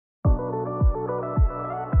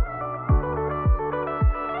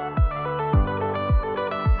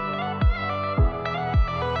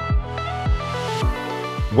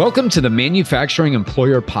Welcome to the Manufacturing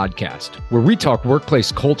Employer Podcast, where we talk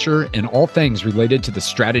workplace culture and all things related to the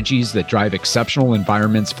strategies that drive exceptional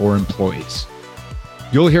environments for employees.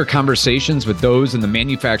 You'll hear conversations with those in the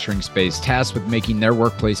manufacturing space tasked with making their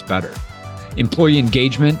workplace better. Employee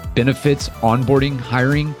engagement, benefits, onboarding,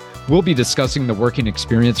 hiring. We'll be discussing the working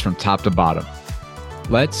experience from top to bottom.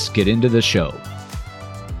 Let's get into the show.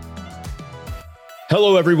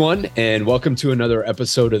 Hello, everyone, and welcome to another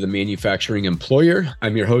episode of the Manufacturing Employer.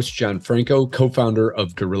 I'm your host, John Franco, co-founder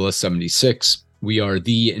of Gorilla 76. We are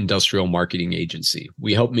the industrial marketing agency.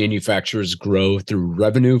 We help manufacturers grow through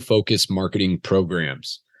revenue-focused marketing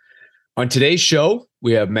programs. On today's show,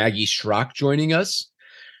 we have Maggie Schrock joining us.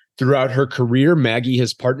 Throughout her career, Maggie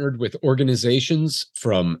has partnered with organizations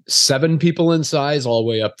from 7 people in size all the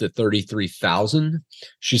way up to 33,000.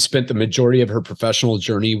 She spent the majority of her professional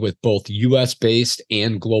journey with both US-based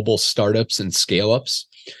and global startups and scale-ups.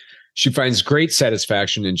 She finds great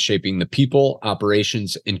satisfaction in shaping the people,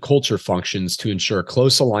 operations, and culture functions to ensure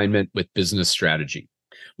close alignment with business strategy.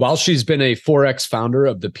 While she's been a 4X founder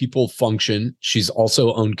of the people function, she's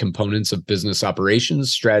also owned components of business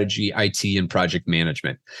operations, strategy, IT, and project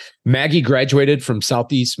management. Maggie graduated from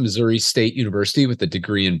Southeast Missouri State University with a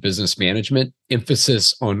degree in business management,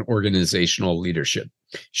 emphasis on organizational leadership.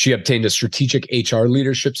 She obtained a strategic HR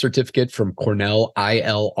leadership certificate from Cornell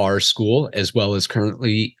ILR School, as well as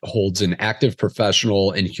currently holds an active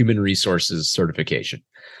professional and human resources certification.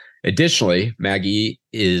 Additionally, Maggie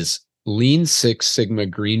is Lean Six Sigma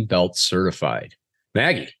Green Belt certified.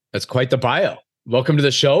 Maggie, that's quite the bio. Welcome to the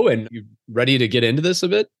show, and you ready to get into this a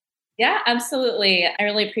bit? Yeah, absolutely. I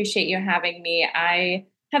really appreciate you having me. I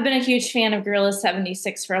have been a huge fan of Gorilla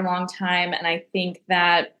 76 for a long time, and I think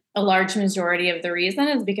that a large majority of the reason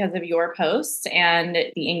is because of your posts and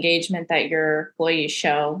the engagement that your employees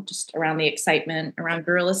show just around the excitement around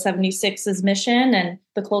Gorilla 76's mission and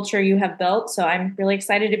the culture you have built. So I'm really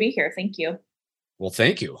excited to be here. Thank you. Well,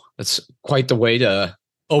 thank you. That's quite the way to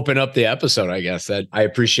open up the episode, I guess. That I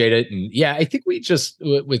appreciate it. And yeah, I think we just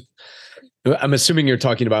I'm assuming you're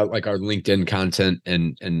talking about like our LinkedIn content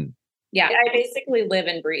and yeah, I basically live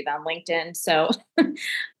and breathe on LinkedIn. So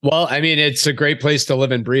well, I mean, it's a great place to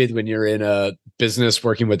live and breathe when you're in a business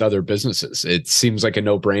working with other businesses. It seems like a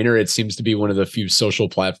no-brainer. It seems to be one of the few social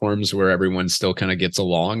platforms where everyone still kind of gets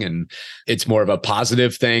along, and it's more of a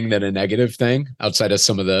positive thing than a negative thing outside of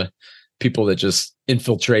some of the people that just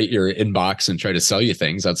infiltrate your inbox and try to sell you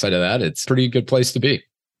things. Outside of that, it's a pretty good place to be.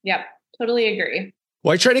 Yep, totally agree.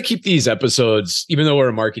 Well, I try to keep these episodes, even though we're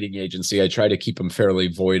a marketing agency, I try to keep them fairly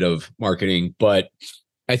void of marketing. But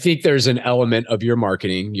I think there's an element of your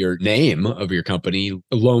marketing, your name of your company,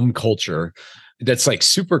 Loam Culture, that's like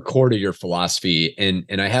super core to your philosophy. And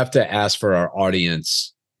I have to ask for our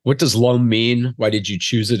audience, what does Loam mean? Why did you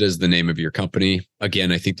choose it as the name of your company?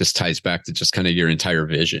 Again, I think this ties back to just kind of your entire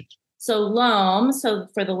vision. So loam, so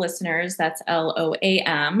for the listeners, that's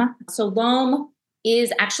Loam. So loam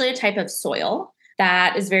is actually a type of soil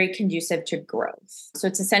that is very conducive to growth. So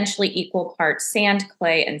it's essentially equal parts sand,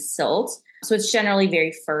 clay, and silt. So it's generally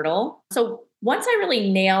very fertile. So once I really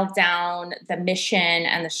nailed down the mission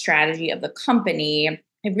and the strategy of the company,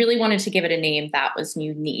 I really wanted to give it a name that was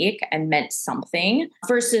unique and meant something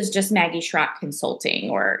versus just Maggie Schrock Consulting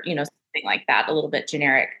or, something like that, a little bit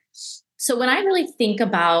generic. So when I really think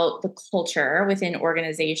about the culture within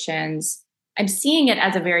organizations, I'm seeing it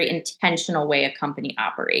as a very intentional way a company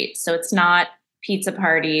operates. So it's not pizza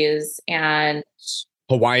parties and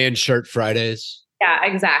Hawaiian shirt Fridays. Yeah,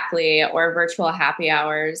 exactly. Or virtual happy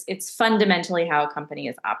hours. It's fundamentally how a company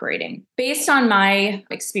is operating. Based on my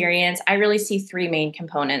experience, I really see 3 main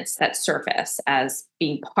components that surface as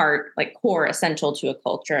being part, like core, essential to a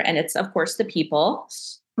culture. And it's, of course, the people,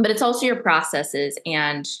 but it's also your processes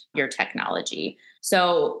and your technology.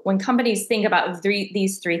 So when companies think about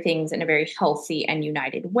these 3 things in a very healthy and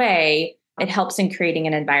united way, it helps in creating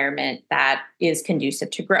an environment that is conducive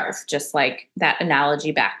to growth, just like that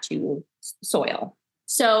analogy back to soil.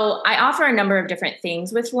 So I offer a number of different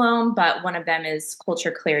things with Loam, but one of them is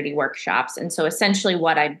culture clarity workshops. And so essentially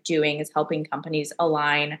what I'm doing is helping companies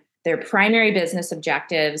align their primary business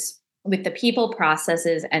objectives with the people,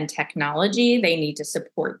 processes, and technology they need to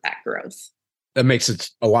support that growth. That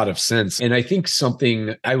makes a lot of sense. And I think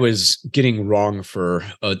something I was getting wrong for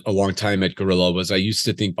a long time at Gorilla was I used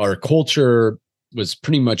to think our culture was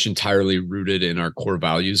pretty much entirely rooted in our core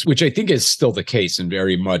values, which I think is still the case and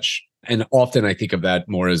very much. And often I think of that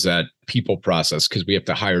more as that people process because we have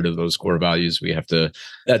to hire to those core values.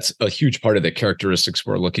 That's a huge part of the characteristics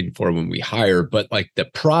we're looking for when we hire. But like the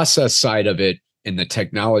process side of it and the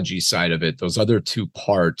technology side of it, those other 2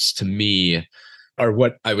 parts to me are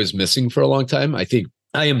what I was missing for a long time. I think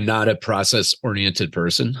I am not a process oriented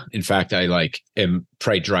person. In fact, I am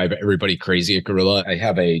probably drive everybody crazy at Gorilla. I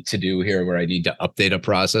have a to do here where I need to update a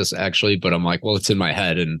process actually, but I'm like, well, it's in my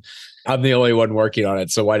head and I'm the only one working on it.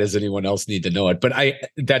 So why does anyone else need to know it? But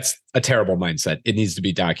that's a terrible mindset. It needs to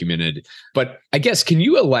be documented. But I guess, can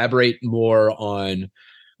you elaborate more on,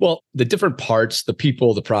 well, the different parts, the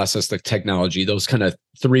people, the process, the technology, those kind of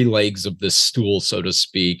three legs of the stool, so to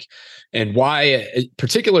speak, and why,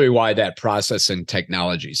 particularly why that process and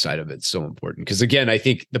technology side of it's so important? Because again, I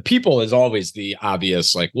think the people is always the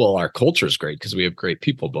obvious, like, well, our culture is great because we have great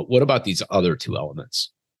people, but what about these other two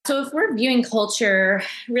elements? So if we're viewing culture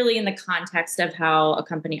really in the context of how a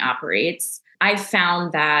company operates, I've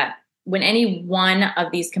found that when any one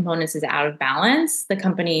of these components is out of balance, the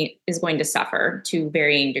company is going to suffer to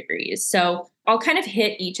varying degrees. So I'll kind of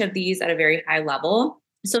hit each of these at a very high level.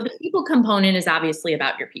 So the people component is obviously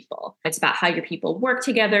about your people. It's about how your people work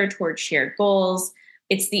together towards shared goals.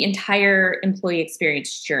 It's the entire employee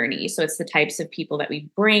experience journey. So it's the types of people that we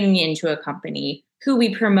bring into a company, who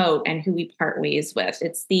we promote and who we part ways with.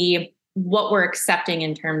 It's the what we're accepting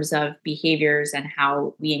in terms of behaviors and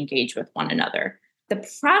how we engage with one another. The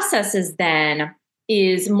processes then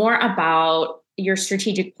is more about your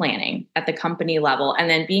strategic planning at the company level and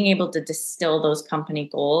then being able to distill those company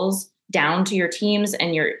goals down to your teams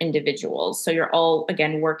and your individuals. So you're all,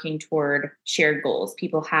 again, working toward shared goals.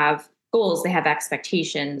 People have goals, they have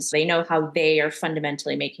expectations, they know how they are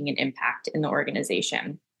fundamentally making an impact in the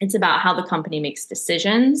organization. It's about how the company makes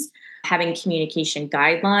decisions, having communication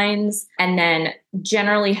guidelines, and then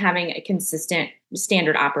generally having a consistent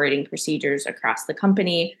standard operating procedures across the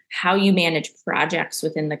company, how you manage projects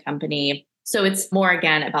within the company. So it's more,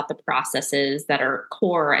 again, about the processes that are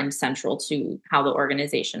core and central to how the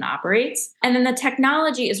organization operates. And then the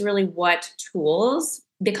technology is really what tools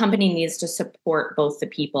the company needs to support both the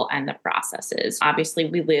people and the processes. Obviously,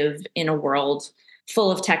 we live in a world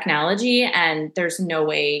full of technology and there's no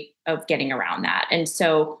way of getting around that. And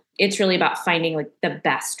so it's really about finding like the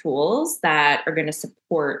best tools that are going to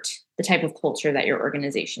support the type of culture that your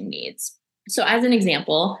organization needs. So as an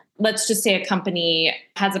example, let's just say a company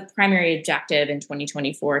has a primary objective in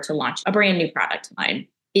 2024 to launch a brand new product line.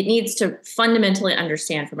 It needs to fundamentally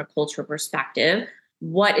understand from a cultural perspective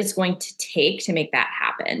what it's going to take to make that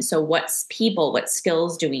happen. So what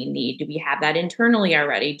skills do we need? Do we have that internally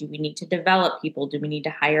already? Do we need to develop people? Do we need to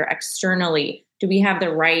hire externally? Do we have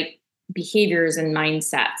the right behaviors and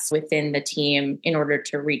mindsets within the team in order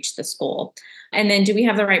to reach this goal? And then do we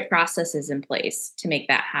have the right processes in place to make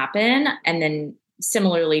that happen? And then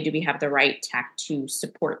similarly, do we have the right tech to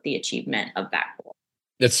support the achievement of that goal?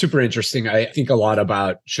 That's super interesting. I think a lot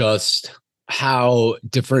about just how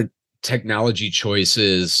different technology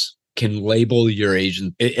choices can label your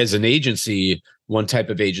agent as an agency, one type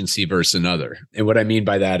of agency versus another. And what I mean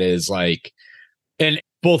by that is like, and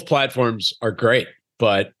both platforms are great,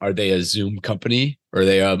 but are they a Zoom company? Or are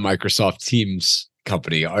they a Microsoft Teams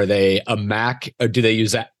company? Are they a Mac? Or do they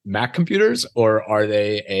use Mac computers, or are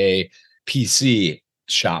they a PC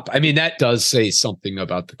shop? I mean, that does say something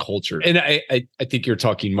about the culture. And I think you're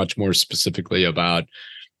talking much more specifically about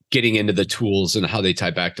getting into the tools and how they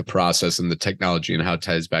tie back to process and the technology and how it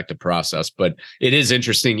ties back to process. But it is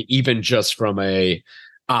interesting, even just from a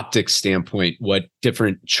optics standpoint, what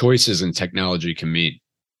different choices in technology can mean.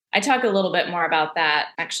 I talk a little bit more about that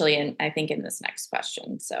actually, and I think in this next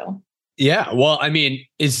question. So yeah, well, I mean,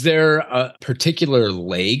 is there a particular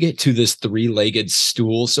leg to this three-legged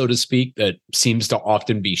stool, so to speak, that seems to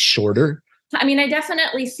often be shorter? I mean, I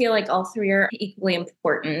definitely feel like all three are equally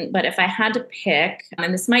important, but if I had to pick,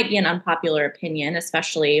 and this might be an unpopular opinion,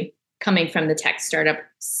 especially coming from the tech startup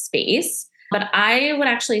space, but I would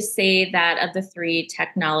actually say that of the three,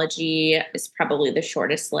 technology is probably the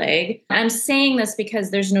shortest leg. And I'm saying this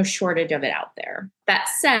because there's no shortage of it out there. That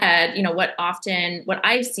said, what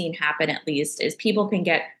I've seen happen at least is people can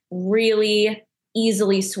get really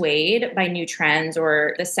easily swayed by new trends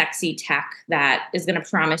or the sexy tech that is going to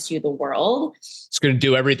promise you the world. It's going to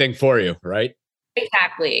do everything for you, right?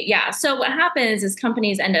 Exactly. Yeah. So what happens is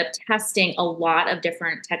companies end up testing a lot of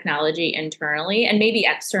different technology internally and maybe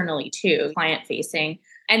externally too, client facing,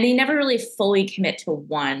 and they never really fully commit to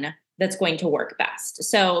one that's going to work best.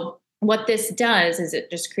 So what this does is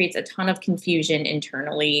it just creates a ton of confusion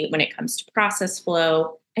internally when it comes to process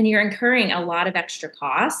flow, and you're incurring a lot of extra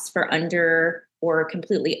costs for under or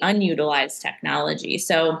completely unutilized technology.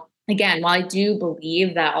 So again, while I do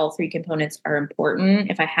believe that all three components are important,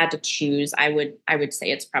 if I had to choose, I would say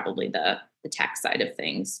it's probably the tech side of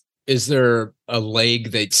things. Is there a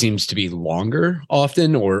leg that seems to be longer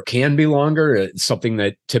often or can be longer? Something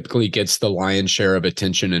that typically gets the lion's share of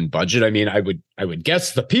attention and budget? I mean, I would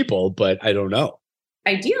guess the people, but I don't know.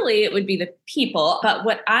 Ideally, it would be the people. But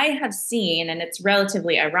what I have seen, and it's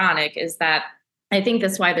relatively ironic, is that I think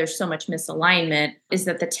that's why there's so much misalignment, is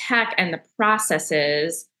that the tech and the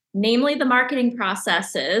processes, namely the marketing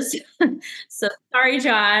processes. So sorry,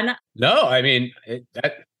 John. No, I mean,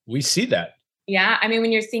 that we see that. Yeah. I mean,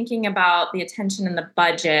 when you're thinking about the attention and the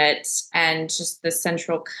budget and just the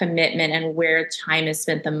central commitment and where time is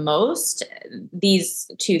spent the most, these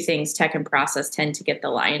two things, tech and process, tend to get the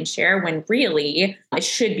lion's share when really it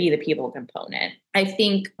should be the people component. I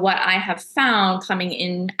think what I have found coming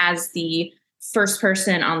in as the first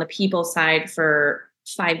person on the people side for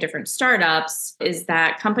 5 different startups is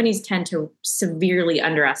that companies tend to severely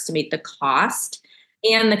underestimate the cost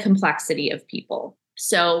and the complexity of people.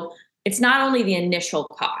 So it's not only the initial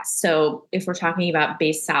cost. So if we're talking about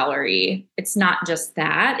base salary, it's not just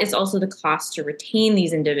that. It's also the cost to retain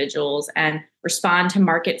these individuals and respond to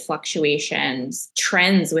market fluctuations,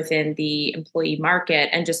 trends within the employee market,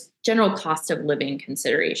 and just general cost of living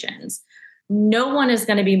considerations. No one is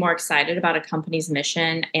going to be more excited about a company's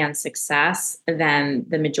mission and success than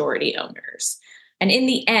the majority owners. And in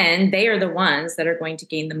the end, they are the ones that are going to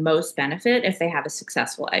gain the most benefit if they have a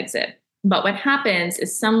successful exit. But what happens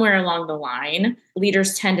is somewhere along the line,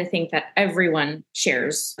 leaders tend to think that everyone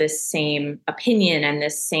shares this same opinion and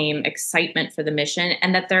this same excitement for the mission,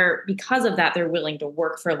 and that because of that, they're willing to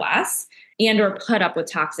work for less and or put up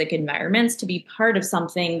with toxic environments to be part of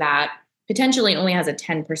something that potentially only has a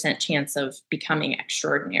 10% chance of becoming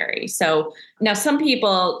extraordinary. So now some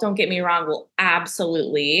people, don't get me wrong, will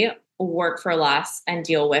absolutely work for less and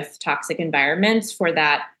deal with toxic environments for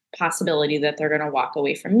that possibility that they're going to walk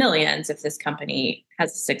away from millions if this company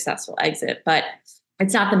has a successful exit. But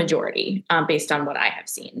it's not the majority based on what I have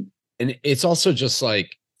seen. And it's also just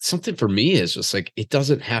like something for me is just like, it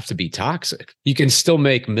doesn't have to be toxic. You can still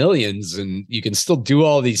make millions and you can still do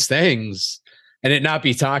all these things and it not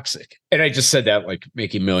be toxic. And I just said that like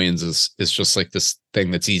making millions is just like this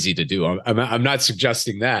thing that's easy to do. I'm not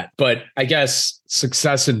suggesting that, but I guess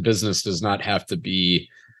success in business does not have to be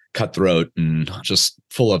cutthroat and just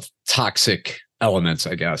full of toxic elements,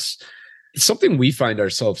 I guess. Something we find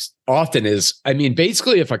ourselves often is, I mean,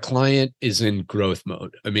 basically, if a client is in growth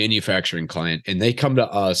mode, a manufacturing client, and they come to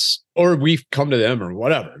us or we've come to them or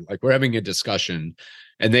whatever, like we're having a discussion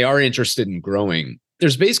and they are interested in growing,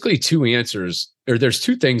 there's basically 2 answers, or there's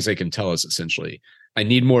 2 things they can tell us essentially. I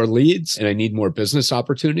need more leads and I need more business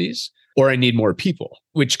opportunities, or I need more people,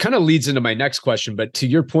 which kind of leads into my next question. But to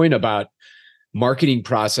your point about marketing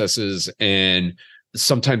processes and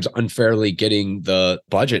sometimes unfairly getting the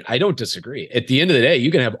budget, I don't disagree. At the end of the day, you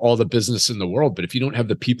can have all the business in the world, but if you don't have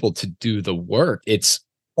the people to do the work, it's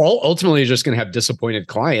all ultimately just going to have disappointed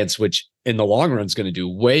clients, which in the long run is going to do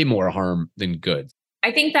way more harm than good.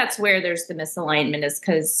 I think that's where there's the misalignment, is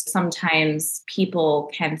because sometimes people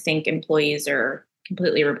can think employees are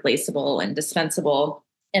completely replaceable and dispensable.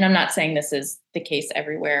 And I'm not saying this is the case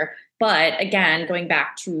everywhere. But again, going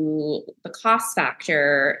back to the cost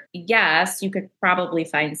factor, yes, you could probably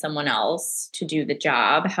find someone else to do the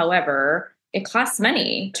job. However, it costs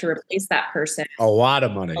money to replace that person. A lot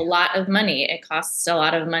of money. A lot of money. It costs a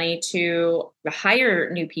lot of money to hire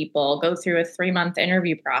new people, go through a 3-month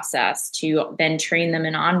interview process, to then train them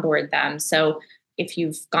and onboard them. So if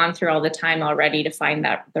you've gone through all the time already to find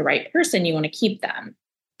the right person, you want to keep them.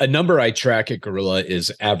 A number I track at Gorilla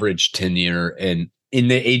is average tenure. And in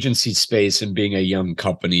the agency space and being a young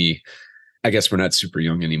company, I guess we're not super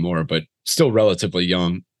young anymore, but still relatively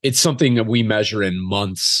young. It's something that we measure in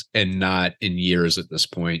months and not in years at this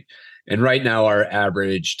point. And right now, our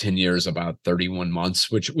average tenure is about 31 months,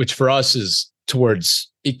 which for us is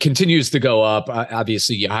it continues to go up.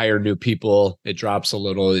 Obviously, you hire new people, it drops a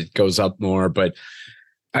little, it goes up more. But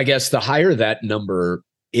I guess the higher that number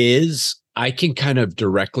is, I can kind of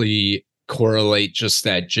directly correlate just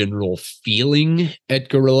that general feeling at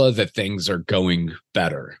Gorilla that things are going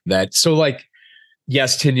better.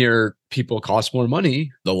 Yes, tenure people cost more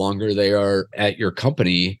money the longer they are at your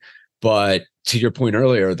company. But to your point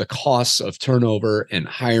earlier, the costs of turnover and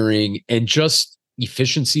hiring and just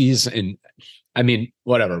efficiencies, and I mean,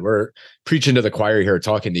 whatever, we're preaching to the choir here,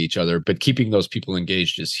 talking to each other, but keeping those people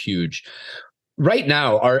engaged is huge. Right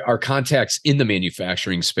now, our contacts in the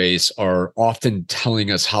manufacturing space are often telling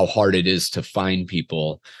us how hard it is to find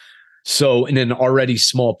people. So in an already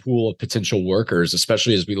small pool of potential workers,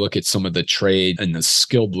 especially as we look at some of the trade and the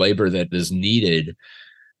skilled labor that is needed,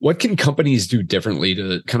 what can companies do differently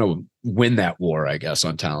to kind of win that war, I guess,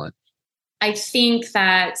 on talent? I think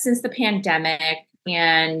that since the pandemic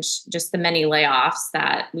and just the many layoffs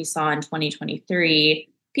that we saw in 2023,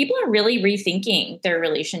 people are really rethinking their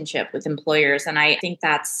relationship with employers. And I think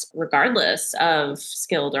that's regardless of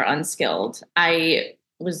skilled or unskilled. I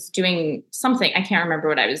was doing something, I can't remember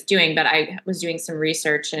what I was doing, but I was doing some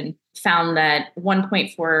research and found that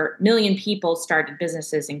 1.4 million people started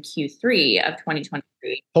businesses in Q3 of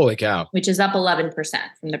 2023. Holy cow. Which is up 11%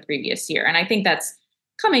 from the previous year. And I think that's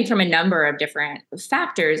coming from a number of different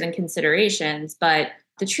factors and considerations. But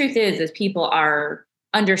the truth is people are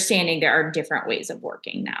understanding there are different ways of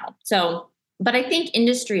working now. So, but I think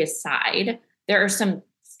industry aside, there are some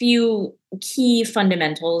few key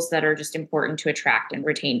fundamentals that are just important to attract and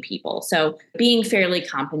retain people. So being fairly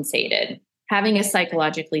compensated, having a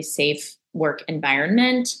psychologically safe work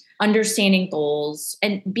environment, understanding goals,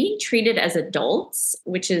 and being treated as adults,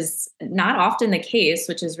 which is not often the case,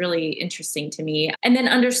 which is really interesting to me. And then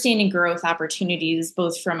understanding growth opportunities,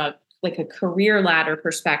 both from a career ladder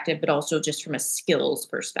perspective, but also just from a skills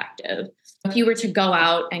perspective. If you were to go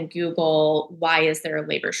out and Google, why is there a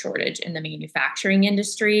labor shortage in the manufacturing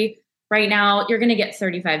industry right now, you're going to get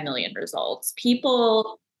 35 million results.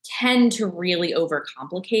 People tend to really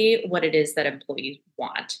overcomplicate what it is that employees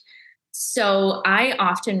want. So I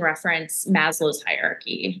often reference Maslow's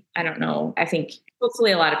hierarchy. I don't know. I think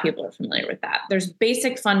hopefully a lot of people are familiar with that. There's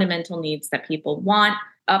basic fundamental needs that people want.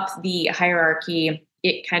 Up the hierarchy,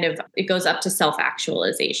 it goes up to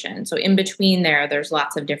self-actualization. So in between there's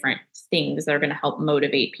lots of different things that are going to help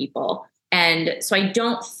motivate people. And so I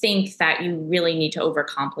don't think that you really need to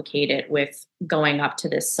overcomplicate it with going up to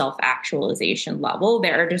this self-actualization level.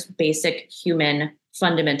 There are just basic human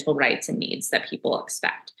fundamental rights and needs that people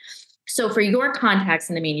expect. So for your contacts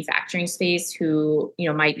in the manufacturing space who,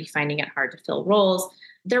 might be finding it hard to fill roles,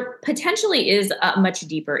 there potentially is a much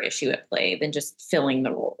deeper issue at play than just filling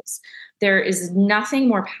the roles. There is nothing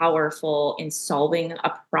more powerful in solving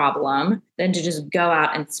a problem than to just go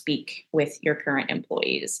out and speak with your current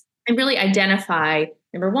employees and really identify,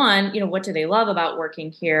 number one, what do they love about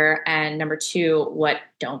working here? And number two, what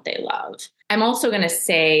don't they love? I'm also going to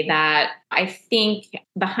say that I think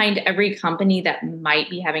behind every company that might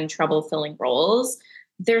be having trouble filling roles,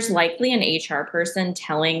 there's likely an HR person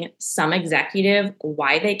telling some executive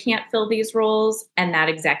why they can't fill these roles, and that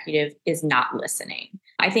executive is not listening.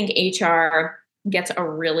 I think HR gets a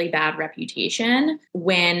really bad reputation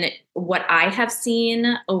when what I have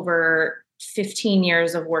seen over 15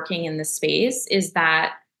 years of working in the space is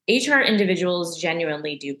that HR individuals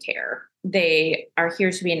genuinely do care. They are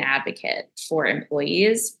here to be an advocate for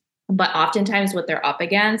employees, but oftentimes what they're up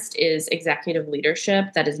against is executive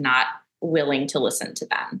leadership that is not willing to listen to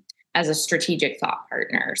them as a strategic thought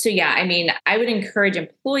partner. So I would encourage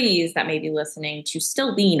employees that may be listening to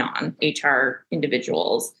still lean on HR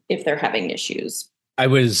individuals if they're having issues. I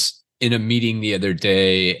was in a meeting the other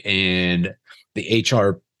day and the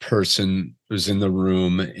HR person was in the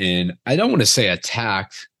room, and I don't want to say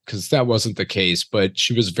attacked because that wasn't the case, but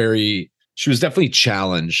she was definitely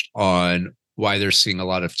challenged on why they're seeing a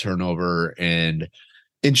lot of turnover. And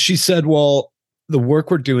she said, well, the work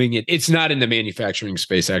we're doing, it's not in the manufacturing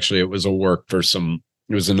space. Actually, it was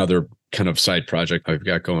another kind of side project I've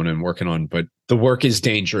got going and working on, but the work is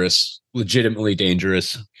dangerous, legitimately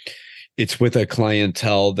dangerous. It's with a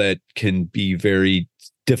clientele that can be very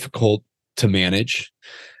difficult to manage.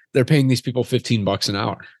 They're paying these people $15 an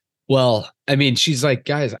hour. Well, she's like,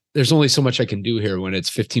 guys, there's only so much I can do here when it's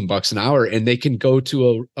 $15 an hour, and they can go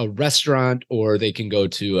to a restaurant or they can go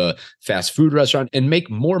to a fast food restaurant and make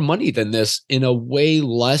more money than this in a way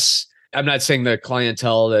less. I'm not saying the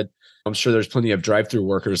clientele that I'm sure there's plenty of drive-through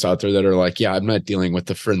workers out there that are like, yeah, I'm not dealing with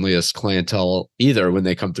the friendliest clientele either when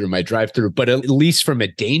they come through my drive-through, but at least from a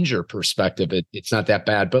danger perspective, it's not that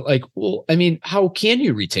bad. But how can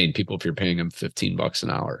you retain people if you're paying them $15 an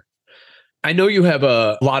hour? I know you have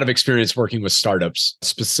a lot of experience working with startups,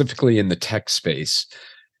 specifically in the tech space.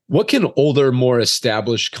 What can older, more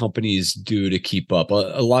established companies do to keep up?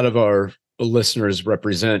 A lot of our listeners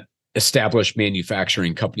represent established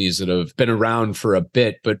manufacturing companies that have been around for a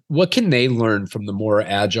bit, but what can they learn from the more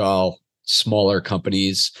agile, smaller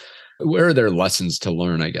companies? Where are their lessons to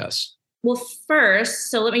learn, I guess? Well, first,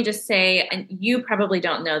 so let me just say, and you probably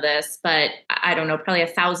don't know this, but I don't know, probably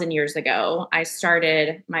 1,000 years ago, I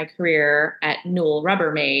started my career at Newell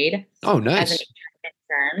Rubbermaid. Oh, nice. As an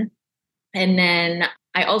intern. And then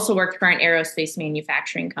I also worked for an aerospace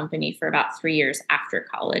manufacturing company for about 3 years after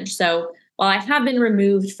college. So while I have been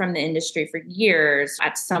removed from the industry for years,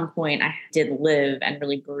 at some point I did live and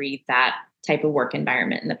really breathe that type of work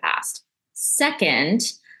environment in the past.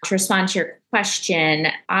 Second, To respond to your question,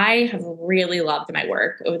 I have really loved my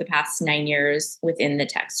work over the past 9 years within the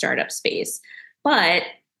tech startup space. But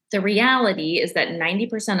the reality is that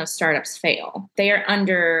 90% of startups fail. They are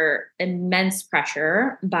under immense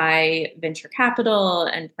pressure by venture capital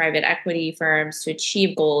and private equity firms to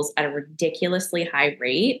achieve goals at a ridiculously high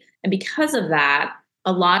rate. And because of that,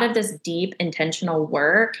 a lot of this deep intentional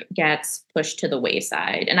work gets pushed to the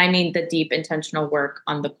wayside. And I mean the deep intentional work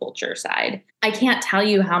on the culture side. I can't tell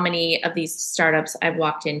you how many of these startups I've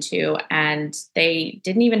walked into and they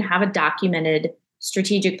didn't even have a documented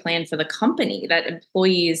strategic plan for the company that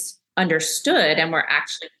employees understood and were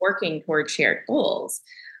actually working toward shared goals.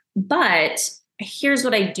 But here's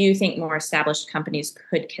what I do think more established companies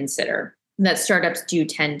could consider that startups do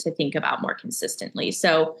tend to think about more consistently.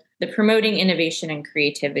 So the promoting innovation and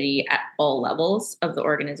creativity at all levels of the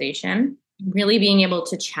organization, really being able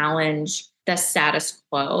to challenge the status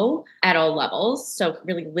quo at all levels. So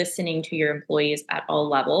really listening to your employees at all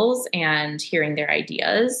levels and hearing their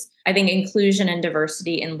ideas. I think inclusion and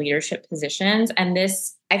diversity in leadership positions. And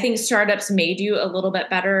this, I think startups may do a little bit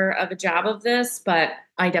better of a job of this, but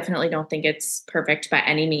I definitely don't think it's perfect by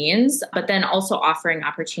any means. But then also offering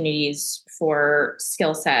opportunities for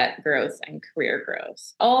skill set growth and career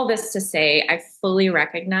growth. All this to say, I fully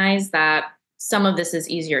recognize that some of this is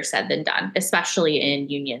easier said than done, especially in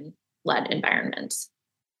union-led environments.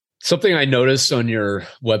 Something I noticed on your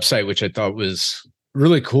website, which I thought was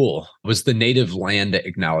really cool, was the native land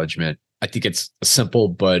acknowledgement. I think it's a simple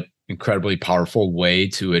but incredibly powerful way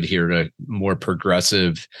to adhere to more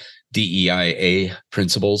progressive DEIA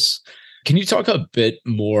principles. Can you talk a bit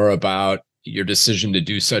more about your decision to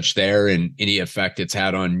do such there and any effect it's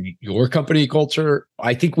had on your company culture?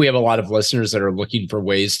 I think we have a lot of listeners that are looking for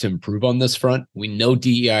ways to improve on this front. We know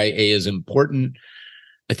DEIA is important.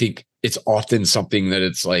 I think it's often something that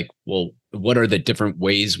it's like, well, what are the different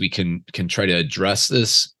ways we can try to address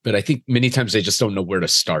this? But I think many times they just don't know where to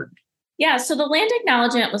start. Yeah, so the land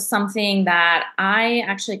acknowledgement was something that I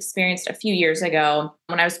actually experienced a few years ago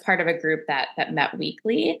when I was part of a group that met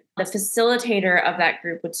weekly. The facilitator of that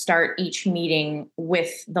group would start each meeting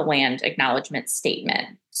with the land acknowledgement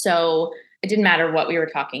statement. So it didn't matter what we were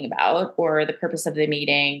talking about or the purpose of the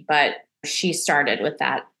meeting, but she started with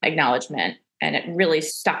that acknowledgement. And it really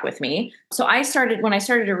stuck with me. So when I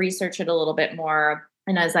started to research it a little bit more,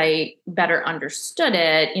 and as I better understood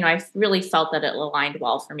it, I really felt that it aligned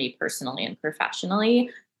well for me personally and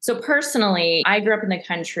professionally. So personally, I grew up in the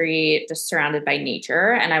country just surrounded by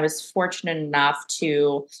nature, and I was fortunate enough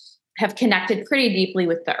to have connected pretty deeply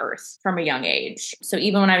with the earth from a young age. So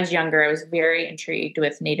even when I was younger, I was very intrigued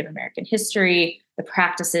with Native American history, the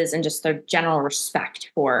practices, and just the general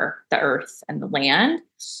respect for the earth and the land.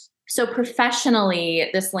 So professionally,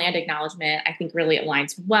 this land acknowledgement, I think, really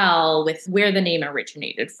aligns well with where the name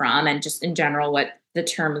originated from and just in general what the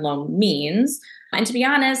term loam means. And to be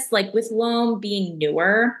honest, like with loam being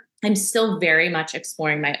newer, I'm still very much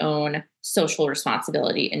exploring my own social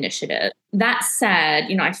responsibility initiative. That said,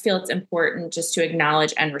 I feel it's important just to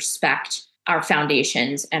acknowledge and respect our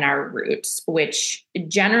foundations and our roots, which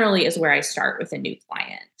generally is where I start with a new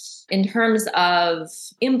client. In terms of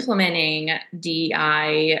implementing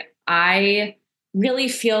DEI, I really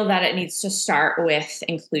feel that it needs to start with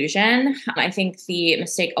inclusion. I think the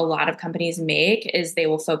mistake a lot of companies make is they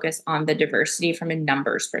will focus on the diversity from a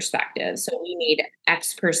numbers perspective. So we need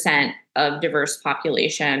X% of diverse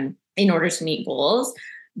population in order to meet goals.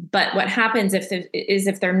 But what happens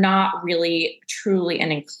if they're not really truly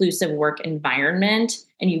an inclusive work environment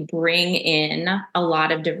and you bring in a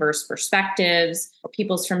lot of diverse perspectives,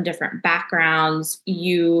 people's from different backgrounds,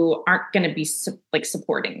 you aren't going to be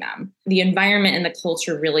supporting them. The environment and the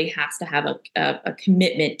culture really has to have a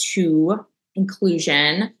commitment to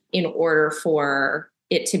inclusion in order for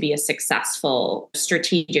it to be a successful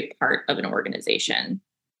strategic part of an organization.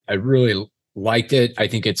 I really liked it. I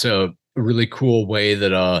think it's a really cool way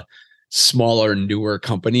that a smaller, newer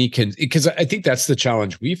company can, because I think that's the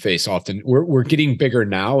challenge we face often. We're getting bigger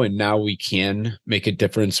now, and now we can make a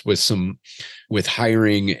difference with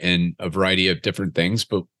hiring and a variety of different things.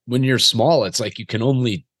 But when you're small, it's like you can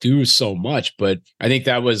only do so much. But I think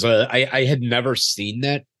that was I had never seen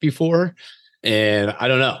that before. And I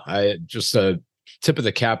don't know, I just a tip of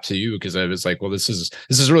the cap to you, because I was like, well, this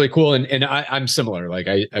is really cool. And I'm similar. Like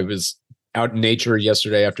I was out in nature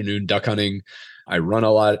yesterday afternoon, duck hunting. I run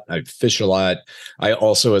a lot. I fish a lot. I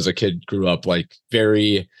also, as a kid, grew up like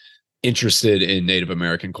very interested in Native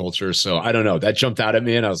American culture. So I don't know, that jumped out at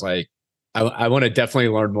me and I was like, I want to definitely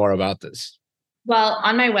learn more about this. Well,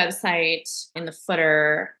 on my website in the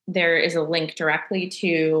footer, there is a link directly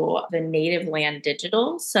to the Native Land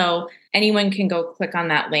Digital. So anyone can go click on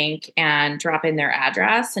that link and drop in their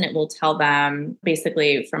address, and it will tell them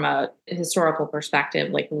basically from a historical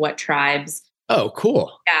perspective, like what tribes Oh,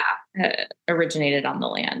 cool. originated on the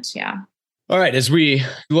land. Yeah. All right. As we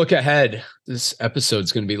look ahead, this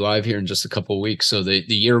episode's going to be live here in just a couple of weeks. So the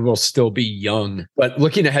year will still be young. But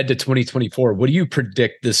looking ahead to 2024, what do you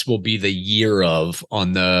predict this will be the year of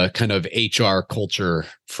on the kind of HR culture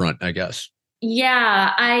front, I guess?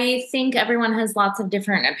 Yeah, I think everyone has lots of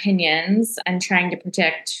different opinions and trying to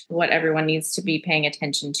predict what everyone needs to be paying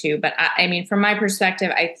attention to. But I mean, from my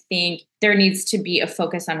perspective, I think there needs to be a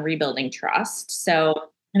focus on rebuilding trust. So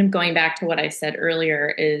kind of going back to what I said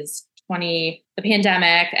earlier is the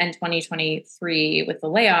pandemic and 2023 with the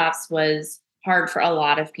layoffs was hard for a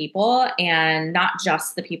lot of people, and not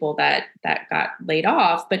just the people that got laid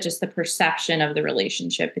off, but just the perception of the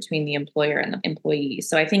relationship between the employer and the employee.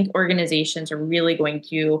 So I think organizations are really going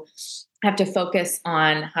to have to focus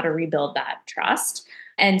on how to rebuild that trust.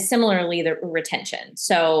 And similarly, the retention.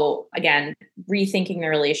 So again, rethinking the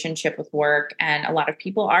relationship with work. And a lot of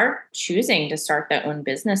people are choosing to start their own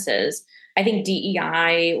businesses. I think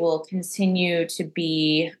DEI will continue to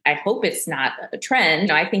be, I hope it's not a trend.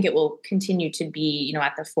 I think it will continue to be,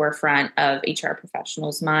 at the forefront of HR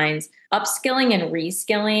professionals' minds. Upskilling and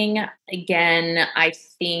reskilling, again, I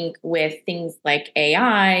think with things like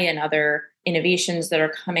AI and other innovations that are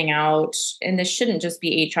coming out, and this shouldn't just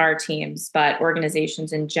be HR teams, but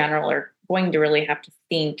organizations in general are going to really have to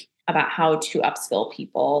think about how to upskill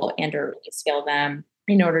people and or reskill them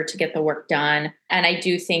in order to get the work done. And I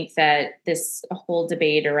do think that this whole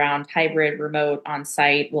debate around hybrid, remote,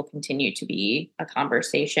 on-site will continue to be a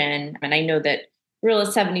conversation. And I know that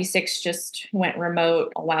Gorilla 76 just went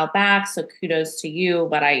remote a while back, so kudos to you,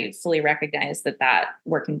 but I fully recognize that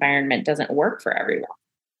work environment doesn't work for everyone.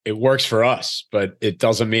 It works for us, but it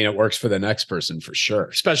doesn't mean it works for the next person for sure,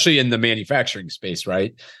 especially in the manufacturing space,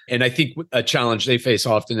 right? And I think a challenge they face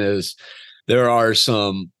often is there are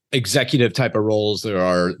some executive type of roles. There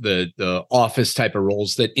are the office type of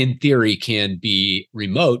roles that in theory can be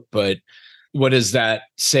remote, but what does that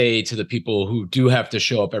say to the people who do have to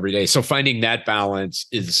show up every day? So finding that balance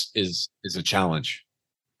is a challenge.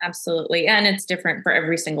 Absolutely. And it's different for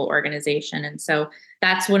every single organization. And so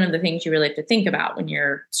that's one of the things you really have to think about when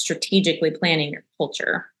you're strategically planning your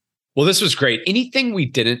culture. Well, this was great. Anything we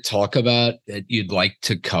didn't talk about that you'd like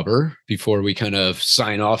to cover before we kind of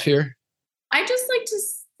sign off here? I just like to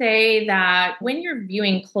say that when you're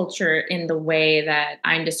viewing culture in the way that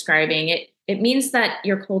I'm describing it, it means that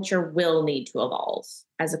your culture will need to evolve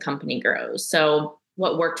as a company grows. So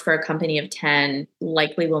what worked for a company of 10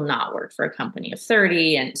 likely will not work for a company of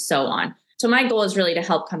 30 and so on. So my goal is really to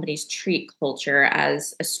help companies treat culture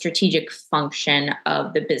as a strategic function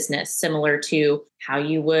of the business, similar to how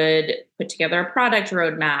you would put together a product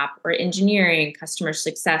roadmap or engineering, customer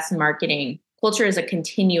success, and marketing. Culture is a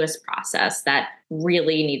continuous process that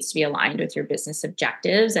really needs to be aligned with your business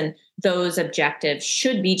objectives. And those objectives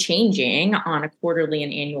should be changing on a quarterly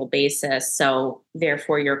and annual basis. So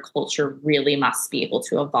therefore, your culture really must be able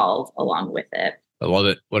to evolve along with it. I love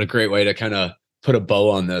it. What a great way to kind of put a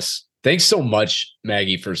bow on this. Thanks so much,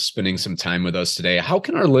 Maggie, for spending some time with us today. How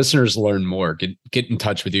can our listeners learn more? Get in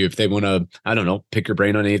touch with you if they want to, I don't know, pick your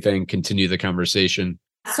brain on anything, continue the conversation.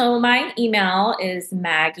 So my email is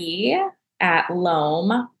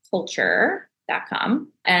maggie@loamculture.com.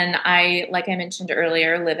 And I, like I mentioned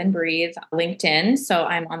earlier, live and breathe LinkedIn. So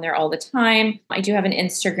I'm on there all the time. I do have an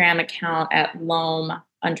Instagram account at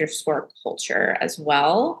Loam_culture as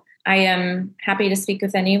well. I am happy to speak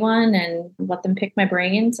with anyone and let them pick my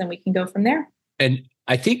brains, and we can go from there. And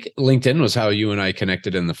I think LinkedIn was how you and I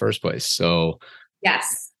connected in the first place. So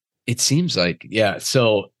yes, it seems like, yeah.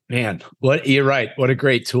 So man, you're right. What a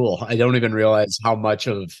great tool. I don't even realize how much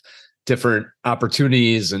of different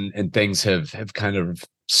opportunities and things have kind of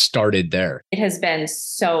started there. It has been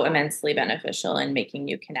so immensely beneficial in making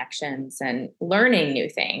new connections and learning new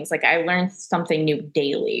things. Like I learn something new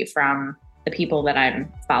daily from the people that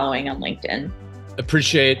I'm following on LinkedIn.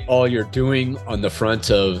 Appreciate all you're doing on the front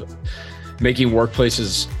of making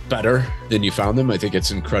workplaces better than you found them. I think it's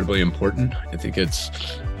incredibly important. I think it's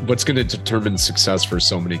what's going to determine success for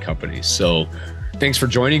so many companies. So thanks for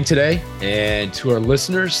joining today. And to our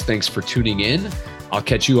listeners, thanks for tuning in. I'll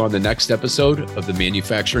catch you on the next episode of The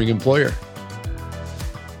Manufacturing Employer.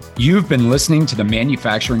 You've been listening to the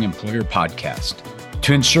Manufacturing Employer podcast.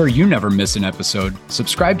 To ensure you never miss an episode,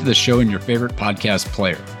 subscribe to the show in your favorite podcast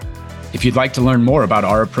player. If you'd like to learn more about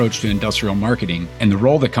our approach to industrial marketing and the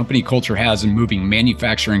role that company culture has in moving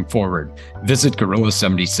manufacturing forward, visit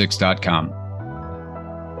gorilla76.com.